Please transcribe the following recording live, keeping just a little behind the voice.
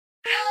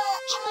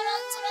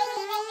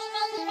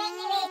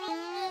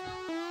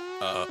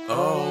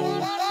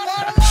Uh-oh.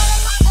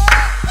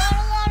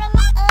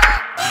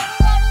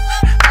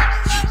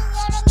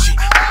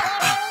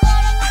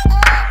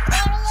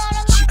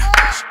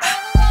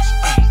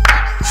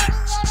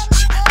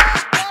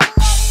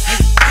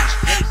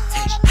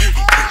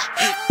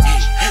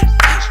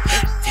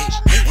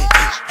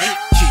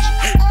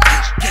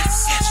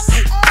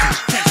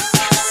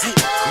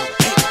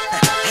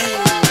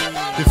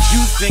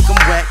 Think I'm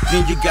whack,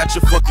 then you got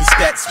your fucking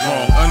stats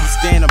wrong.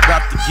 Understand I'm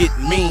about to get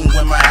mean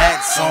when my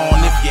hat's on.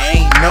 If you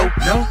ain't know,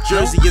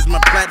 Jersey is my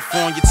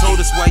platform. You told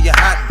us why you're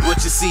hot, but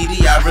your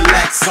CD I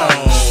relax on.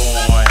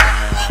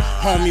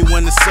 Homie,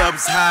 when the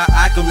sub's high,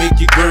 I can make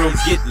your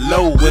girls get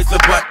low with a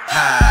butt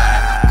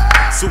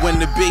high. So when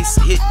the bass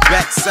hit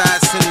backside,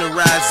 send the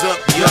rise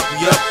up, yup,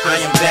 I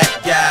am that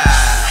guy.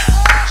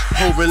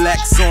 Oh,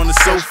 relax on the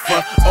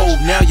sofa. Oh,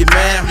 now you're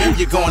mad, who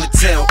you gonna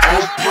tell?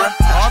 Oprah?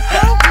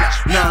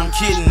 Nah, I'm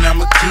kidding, I'm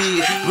a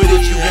kid. But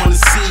if you wanna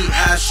see,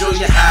 I'll show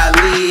you how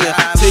I live.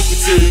 Take you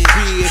to the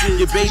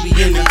crib, your baby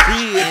in the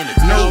crib.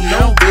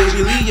 No,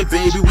 baby, leave your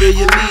baby where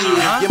you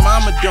live. Your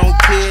mama don't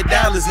care,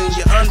 dollars in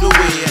your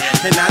underwear.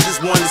 And I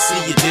just wanna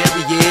see you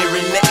derriere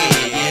in the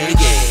air,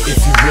 yeah. If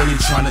you're really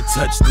tryna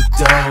touch the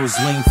doors,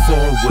 lean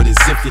forward as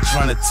if you're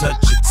tryna touch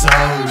your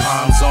toes.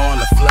 Palms on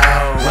the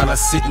floor while I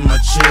sit in my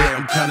chair.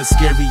 I'm kinda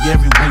scary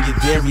when you're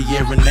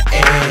derriere in the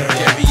air.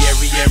 Derriere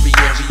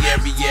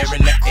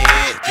in the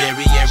air.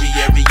 Derriere in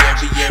the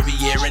air.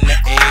 Derriere in the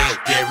air.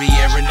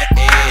 Derriere in the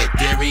air.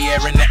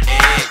 Derriere in the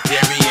air.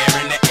 Derriere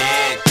in the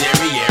air.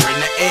 Derriere in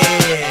the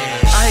air.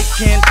 I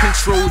can't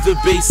control the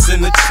bass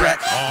in the track,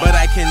 but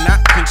I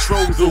cannot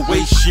control the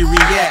way she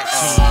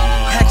reacts.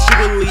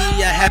 Actually,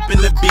 I happen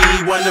to be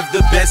one of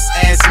the best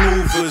ass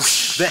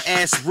movers, the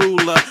ass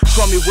ruler.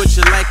 Call me what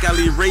you like, I'll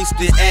erase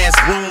the ass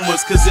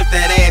rumors. Cause if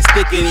that ass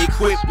thick and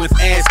equipped with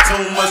ass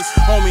tumors,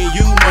 homie,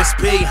 you must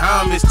pay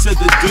homage to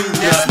the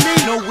doer.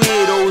 No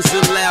weirdos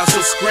allowed,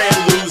 so scram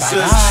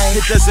losers.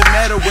 It doesn't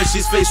matter when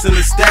she's facing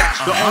the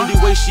stack. The only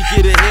way she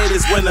get ahead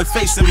is when I'm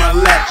facing my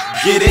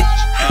lap. Get it?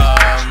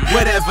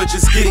 Whatever,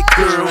 just get it,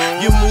 girl.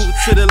 You move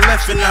to the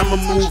left and I'ma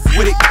move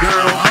with it,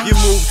 girl. You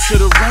move to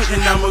the right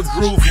and I'ma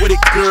groove with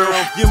it, girl.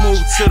 You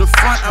move to the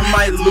front, I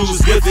might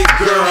lose with it,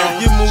 girl.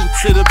 You move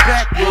to the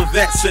back, well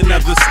that's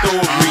another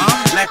story.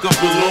 Lack of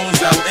balloons,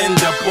 I'll end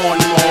up on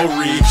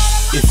Maury.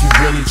 If you're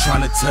really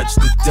tryna touch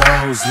the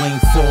doors,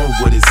 lean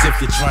forward as if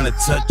you're tryna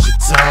touch your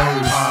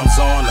toes. Palms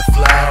on the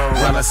floor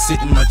while I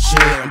sit in my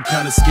chair. I'm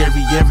kinda scary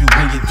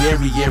when you're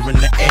derriere in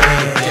the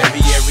air.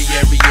 Derriere in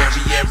the air.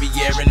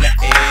 Derriere in the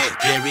air.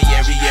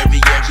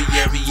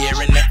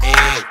 Derriere in the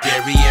air.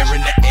 Derriere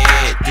in the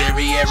air.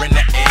 Derriere in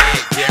the air.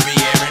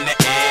 Derriere in the air.